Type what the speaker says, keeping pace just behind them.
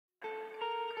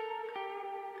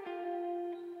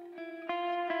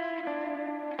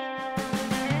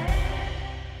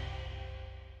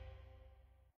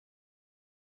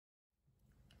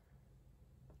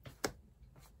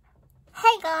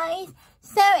guys,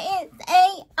 so it's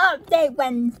a update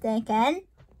Wednesday again,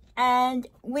 and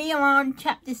we are on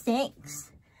chapter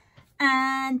 6,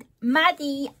 and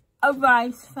Maddie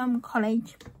arrives from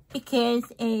college because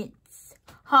it's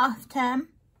half term,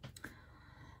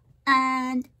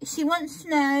 and she wants to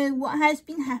know what has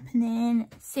been happening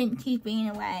since she's been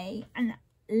away. And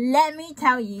let me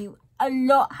tell you, a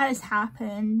lot has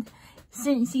happened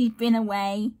since she's been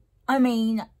away. I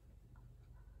mean,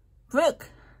 Brooke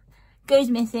goes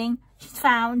missing, she's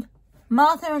found,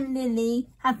 Martha and Lily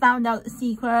have found out the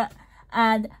secret,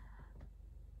 and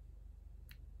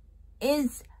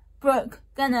is Brooke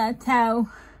gonna tell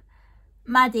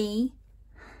Maddie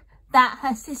that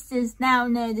her sisters now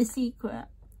know the secret,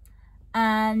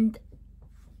 and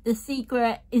the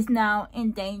secret is now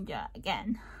in danger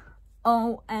again?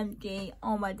 OMG,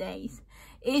 oh my days.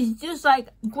 It's just like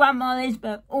Grandma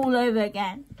Elizabeth all over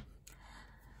again.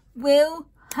 Will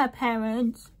her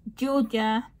parents,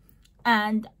 Georgia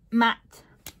and Matt,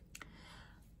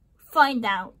 find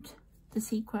out the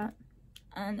secret?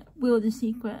 And will the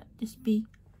secret just be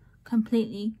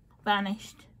completely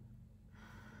vanished?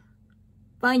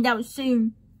 Find out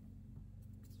soon